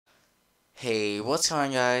Hey, what's going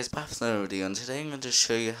on guys? Back with another video, and today I'm going to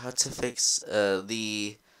show you how to fix there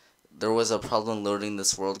was a problem loading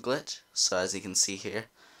this world glitch, so as you can see here.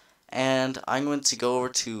 And I'm going to go over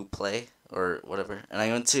to play, or whatever, and I'm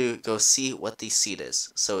going to go see what the seed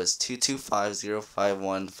is. So it's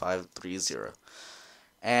 225051530.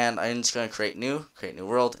 And I'm just going to create new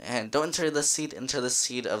world, and don't enter the seed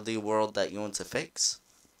of the world that you want to fix.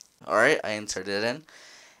 Alright, I entered it in.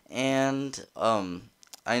 And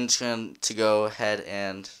I'm just going to go ahead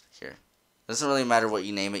and here. It doesn't really matter what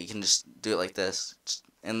you name it. You can just do it like this,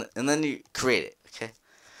 and then you create it. Okay.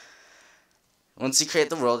 Once you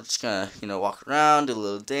create the world, you're just gonna walk around, do a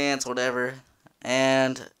little dance, whatever,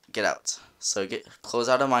 and get out. So close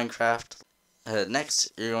out of Minecraft.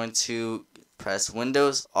 Next, you're going to press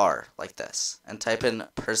Windows R like this and type in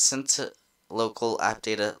 %local app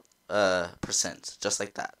data %, just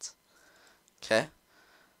like that. Okay.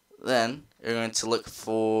 Then you're going to look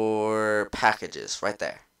for packages right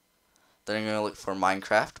there. Then you're going to look for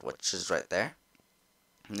Minecraft, which is right there.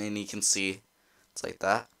 And then you can see it's like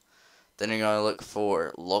that. Then you're going to look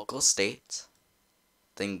for local state,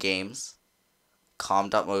 then games,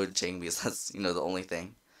 com.mojang, because that's the only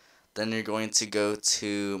thing. Then you're going to go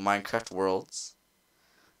to Minecraft Worlds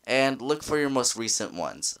and look for your most recent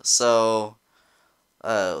ones. So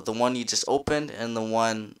the one you just opened and the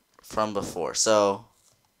one from before. So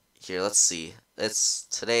here, let's see.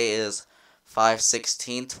 Today is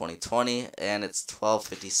 5/16/2020 and it's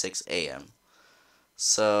 12:56 a.m.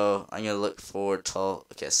 So I'm gonna look for 12.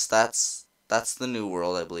 Okay, so that's the new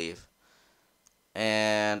world, I believe.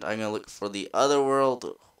 And I'm gonna look for the other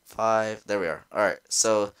world. 5. There we are. All right.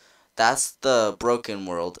 So that's the broken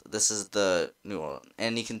world. This is the new world,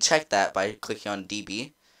 and you can check that by clicking on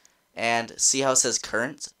DB, and see how it says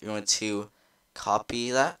current. You're going to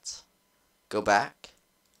copy that. Go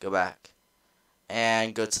back,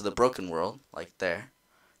 and go to the broken world, like there.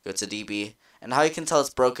 Go to DB, and how you can tell it's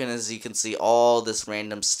broken is you can see all this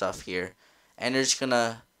random stuff here, and you're just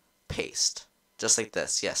gonna paste, just like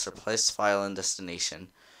this. Yes, replace file and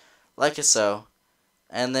destination, like so,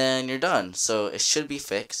 and then you're done. So it should be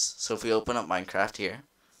fixed. So if we open up Minecraft here,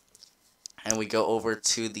 and we go over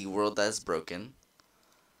to the world that is broken,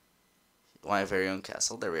 my very own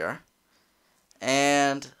castle, there we are,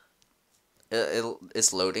 and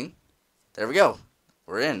it's loading. There we go.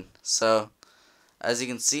 We're in. So, as you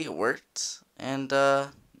can see, it worked. And,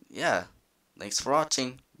 yeah. Thanks for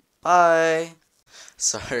watching. Bye.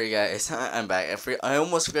 Sorry, guys. I'm back. I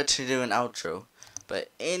almost forgot to do an outro.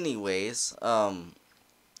 But anyways,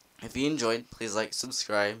 if you enjoyed, please like,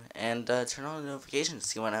 subscribe, and turn on the notifications to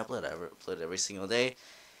see when I upload. I upload every single day.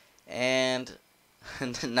 And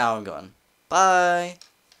now I'm gone. Bye.